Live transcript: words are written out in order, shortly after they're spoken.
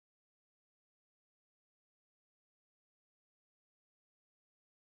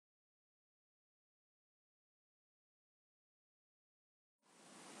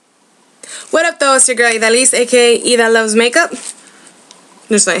What up though, it's your girl Idalise, aka Ida Loves Makeup.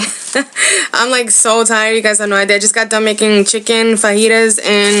 Just like I'm like so tired, you guys have no idea. I just got done making chicken fajitas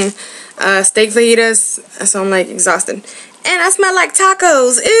and steak fajitas, so I'm like exhausted. And I smell like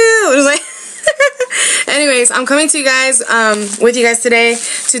tacos, ew. It was like anyways, I'm coming to you guys with you guys today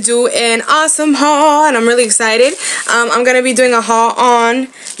to do an awesome haul, and I'm really excited. I'm gonna be doing a haul on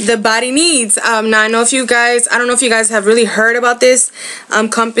TheBodyNeeds. Now I don't know if you guys have really heard about this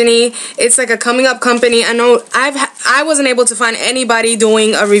company. It's like a coming up company. I know I wasn't able to find anybody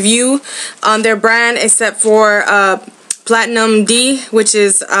doing a review on their brand except for Platinum D, which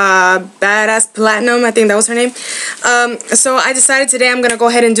is Badass Platinum, I think that was her name. So I decided today I'm gonna go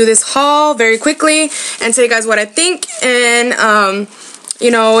ahead and do this haul very quickly and tell you guys what I think and you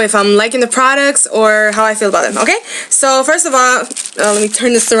know, if I'm liking the products or how I feel about them. Okay, so first of all, let me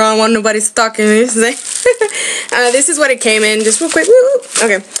turn this around while nobody's stalking me. This is what it came in, just real quick. Woo!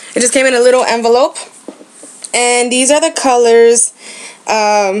 Okay, it just came in a little envelope, and these are the colors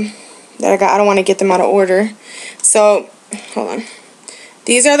that I got. I don't want to get them out of order, so hold on.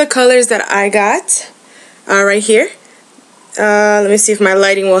 These are the colors that I got right here. Let me see if my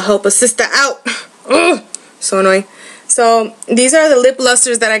lighting will help assist that out. Ugh, so annoying. So these are the lip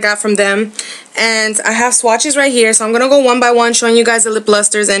lusters that I got from them, and I have swatches right here, so I'm gonna go one by one showing you guys the lip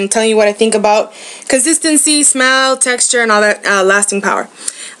lusters and telling you what I think about consistency, smell, texture, and all that lasting power.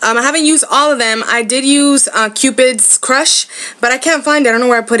 I haven't used all of them. I did use Cupid's Crush, but I can't find it. I don't know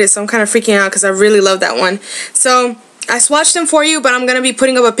where I put it, so I'm kind of freaking out because I really love that one. So I swatched them for you, but I'm gonna be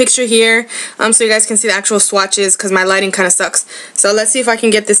putting up a picture here so you guys can see the actual swatches because my lighting kind of sucks. So let's see if I can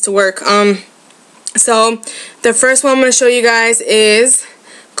get this to work. So the first one I'm going to show you guys is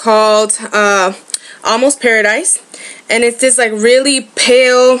called Almost Paradise, and it's this like really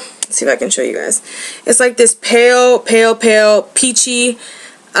pale, let's see if I can show you guys. It's like this pale peachy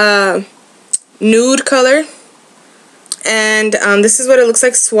nude color, and this is what it looks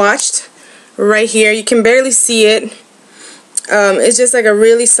like swatched right here. You can barely see it. It's just like a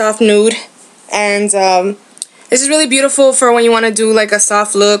really soft nude, and this is really beautiful for when you want to do like a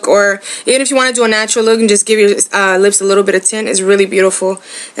soft look, or even if you want to do a natural look and just give your lips a little bit of tint. It's really beautiful.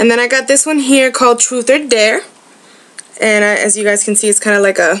 And then I got this one here called Truth or Dare, and as you guys can see, it's kind of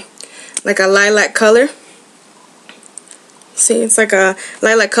like a lilac color. See, it's like a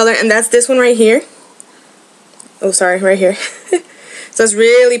lilac color, and that's this one right here. Oh, sorry, right here. So it's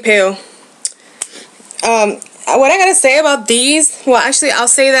really pale. What I gotta say about these, well, actually I'll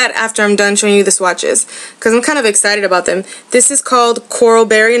say that after I'm done showing you the swatches, because I'm kind of excited about them. This is called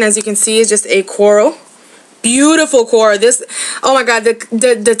Coralberry, and as you can see, it's just a coral. Beautiful coral. This, oh my god,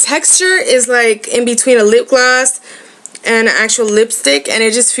 the texture is like in between a lip gloss and an actual lipstick, and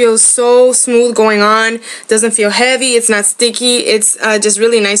it just feels so smooth going on. Doesn't feel heavy, it's not sticky, it's just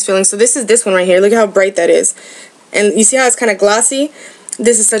really nice feeling. So this is this one right here. Look at how bright that is, and you see how it's kind of glossy.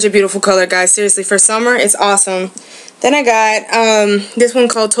 This is such a beautiful color, guys. Seriously, for summer, it's awesome. Then I got this one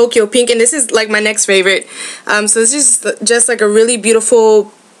called Tokyo Pink, and this is like my next favorite. So this is just like a really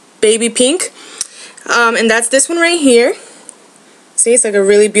beautiful baby pink. And that's this one right here. See, it's like a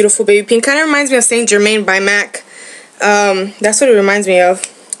really beautiful baby pink. Kind of reminds me of Saint Germain by MAC. That's what it reminds me of.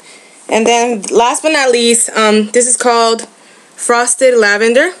 And then last but not least, this is called Frosted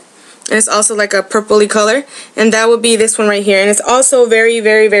Lavender. And it's also like a purpley color, and that would be this one right here, and it's also very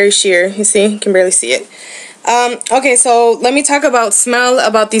sheer. You see, you can barely see it. Okay, so let me talk about smell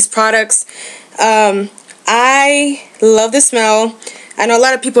about these products. I love the smell. I know a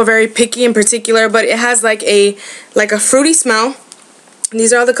lot of people are very picky in particular, but it has like a fruity smell.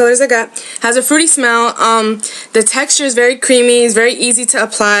 These are all the colors I got. Has a fruity smell. The texture is very creamy. It's very easy to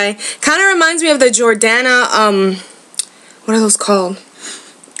apply. Kind of reminds me of the Jordana. What are those called?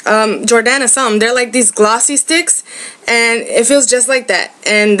 Jordana something. They're like these glossy sticks, and it feels just like that,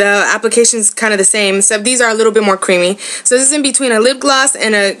 and the application is kind of the same, except these are a little bit more creamy. So this is in between a lip gloss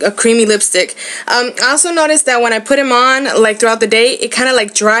and a creamy lipstick. I also noticed that when I put them on like throughout the day, it kind of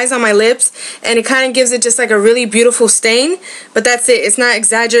like dries on my lips, and it kind of gives it just like a really beautiful stain, but that's it. It's not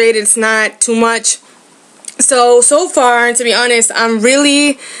exaggerated, it's not too much. So far, to be honest, I'm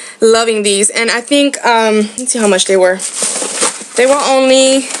really loving these, and I think let's see how much they were. They were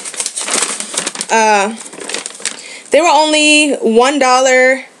only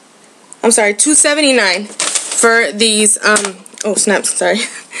 $1. I'm sorry, $2.79 for these. Oh snaps! Sorry,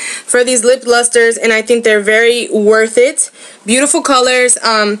 for these lip lusters, and I think they're very worth it. Beautiful colors.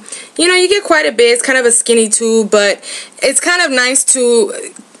 You know, you get quite a bit. It's kind of a skinny tube, but it's kind of nice to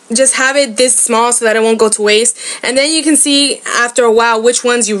just have it this small so that it won't go to waste, and then you can see after a while which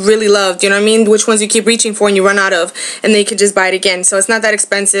ones you really loved, you know what I mean, which ones you keep reaching for and you run out of, and then you can just buy it again. So it's not that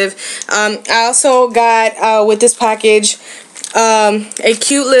expensive. I also got with this package a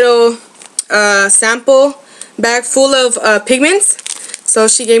cute little sample bag full of pigments. So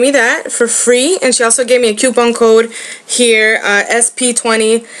she gave me that for free, and she also gave me a coupon code here,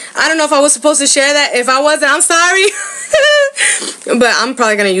 SP20. I don't know if I was supposed to share that. If I wasn't, I'm sorry. But I'm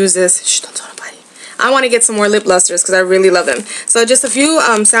probably going to use this. Shh, don't tell nobody. I want to get some more lip lusters because I really love them. So just a few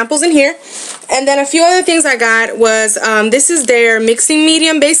samples in here. And then a few other things I got was, this is their mixing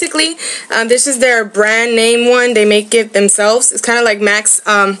medium, basically. This is their brand name one. They make it themselves. It's kind of like Max...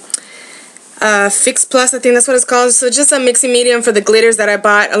 Fix Plus, I think that's what it's called. So just a mixing medium for the glitters that I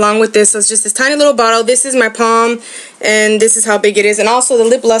bought along with this. So it's just this tiny little bottle. This is my palm, and this is how big it is. And also the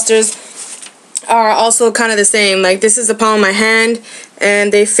lip lusters are also kind of the same. Like, this is the palm of my hand,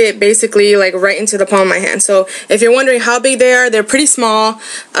 and they fit basically like right into the palm of my hand. So if you're wondering how big they are, they're pretty small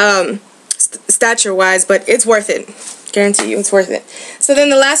stature wise, but it's worth it. Guarantee you it's worth it. So then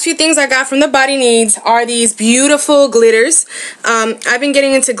the last few things I got from TheBodyNeeds are these beautiful glitters. I've been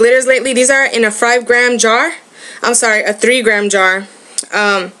getting into glitters lately. These are in a 5-gram jar. I'm sorry, a 3-gram jar.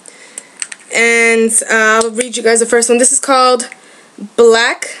 And I'll read you guys the first one. This is called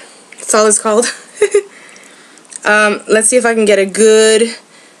Black. That's all it's called. Let's see if I can get a good...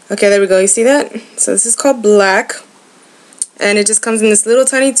 Okay, there we go. You see that? So this is called Black. And it just comes in this little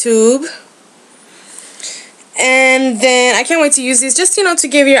tiny tube. And then I can't wait to use these, just, you know, to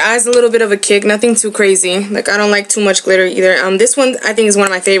give your eyes a little bit of a kick. Nothing too crazy. Like, I don't like too much glitter either. This one I think is one of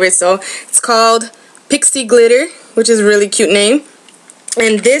my favorites. So it's called Pixie Glitter, which is a really cute name.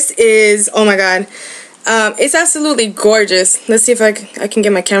 And this is, oh my god, it's absolutely gorgeous. Let's see if I can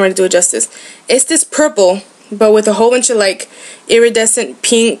get my camera to do it justice. It's this purple, but with a whole bunch of like iridescent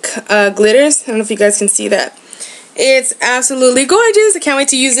pink glitters. I don't know if you guys can see that. It's absolutely gorgeous. I can't wait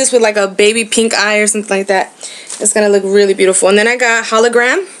to use this with like a baby pink eye or something like that. It's gonna look really beautiful. And then I got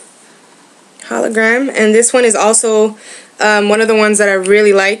Hologram, and this one is also one of the ones that I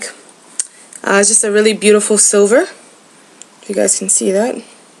really like. It's just a really beautiful silver, if you guys can see that.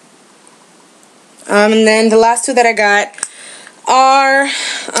 And then the last two that I got are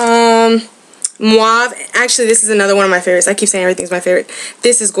Mauve. Actually, this is another one of my favorites. I keep saying everything's my favorite.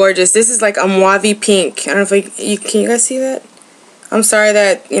 This is gorgeous. This is like a Mauve pink. I don't know if can you guys see that? I'm sorry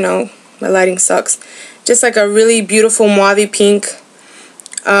that, you know, my lighting sucks. Just like a really beautiful Mauve pink.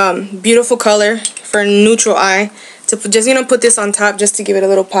 Beautiful color for a neutral eye. To just, you know, put this on top just to give it a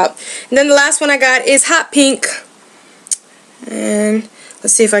little pop. And then the last one I got is Hot Pink. And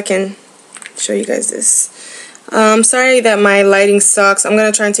let's see if I can show you guys this. Sorry that my lighting sucks. I'm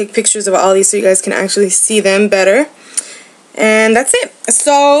gonna try and take pictures of all these so you guys can actually see them better. And that's it.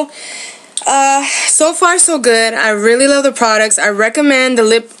 So so far so good. I really love the products. I recommend the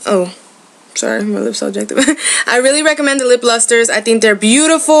lip... Oh, sorry, my lips subjective. I really recommend the lip lusters. I think they're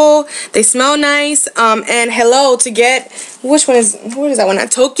beautiful. They smell nice. And hello, to get... Which one is... What is that one?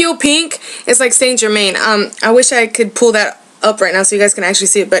 Tokyo Pink. It's like Saint Germain. I wish I could pull that up right now so you guys can actually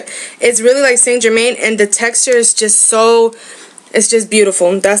see it, but it's really like Saint Germain, and the texture is just so, it's just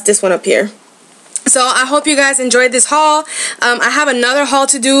beautiful. That's this one up here. So I hope you guys enjoyed this haul. I have another haul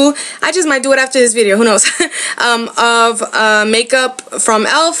to do. I just might do it after this video, who knows. Of makeup from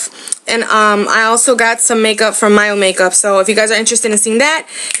e.l.f. and I also got some makeup from Mauve Makeup. So if you guys are interested in seeing that,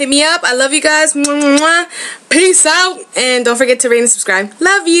 hit me up. I love you guys. Peace out, and don't forget to rate and subscribe.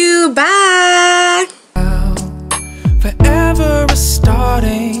 Love you. Bye. Forever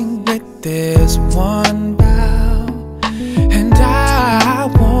starting with this one vow, and I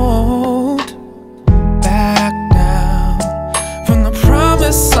won't back down from the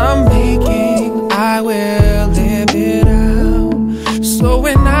promise I'm making. I will live it out. So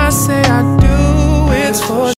when I say I do, it's for